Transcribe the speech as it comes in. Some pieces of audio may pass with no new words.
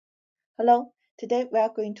Hello, today we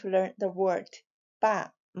are going to learn the word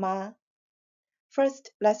爸妈.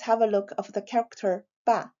 First, let's have a look of the character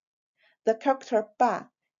爸. The character 爸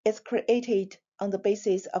is created on the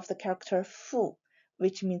basis of the character 父,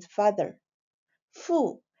 which means father.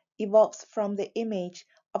 父 evolves from the image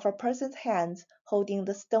of a person's hands holding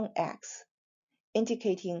the stone axe,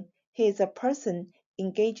 indicating he is a person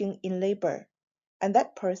engaging in labor, and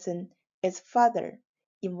that person is father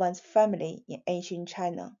in one's family in ancient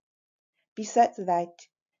China. Besides that,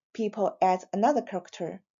 people add another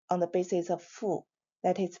character on the basis of 父,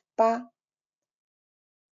 that is 八.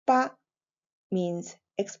 八 means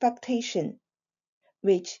expectation,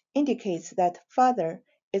 which indicates that father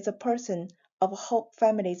is a person of a whole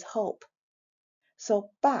family's hope.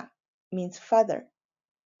 So 爸 means father,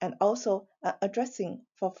 and also an addressing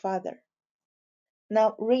for father.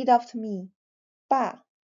 Now read after me. 爸,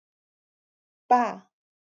 爸,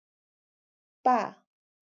 爸,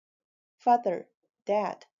 father,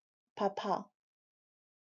 dad, papa.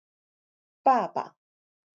 爸爸,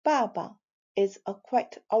 爸爸 is a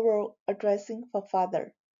quite oral addressing for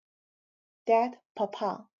father. Dad,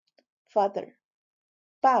 papa, father.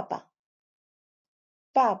 爸爸,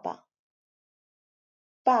 爸爸,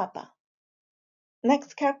 爸爸.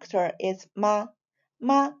 Next character is 妈.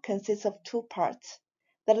 妈 consists of two parts.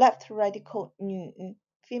 The left radical 女,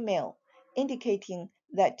 female, indicating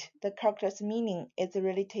that the character's meaning is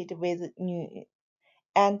related with 女,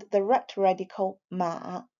 and the right radical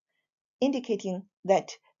马, indicating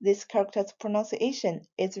that this character's pronunciation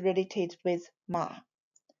is related with 马.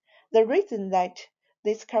 The reason that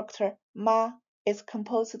this character 妈 is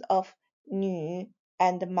composed of 女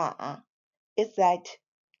and 马 is that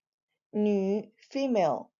女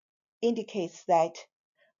female indicates that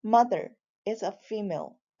mother is a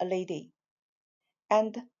female, a lady,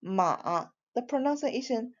 and 马 the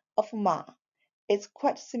pronunciation of 马 is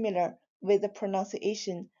quite similar with the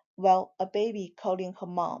pronunciation while a baby calling her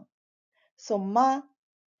mom. So 妈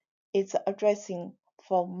is addressing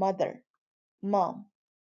for mother, mom.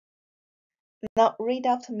 Now read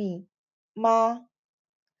after me. 妈,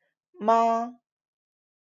 妈,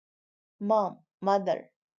 mom, mother.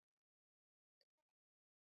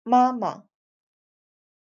 妈妈,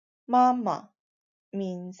 妈妈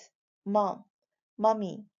means mom,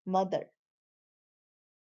 mommy, mother.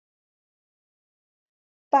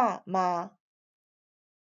 爸妈,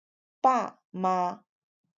 爸妈,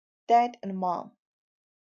 dad and mom.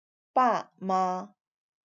 爸妈.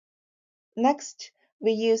 Next,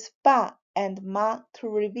 we use 爸 and 妈 to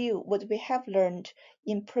review what we have learned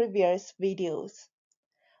in previous videos.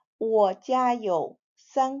 我家有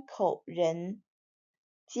3口人.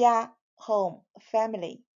 家 home,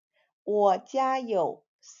 family. 我家有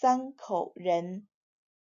3口人.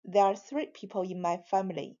 There are 3 people in my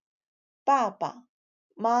family. 爸爸、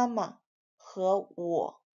妈妈和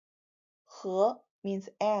我。和 means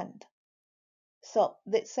and. So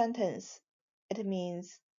this sentence, it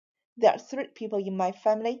means there are 3 people in my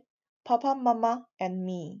family, Papa, Mama, and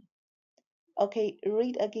me. Okay,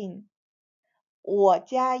 read again. 我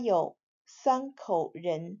家有3口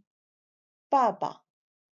人，爸爸、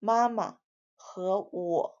妈妈和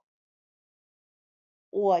我。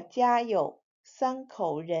我家有3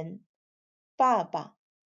口人，爸爸、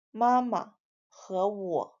妈妈和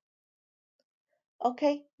我。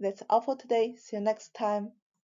Okay, that's all for today. See you next time.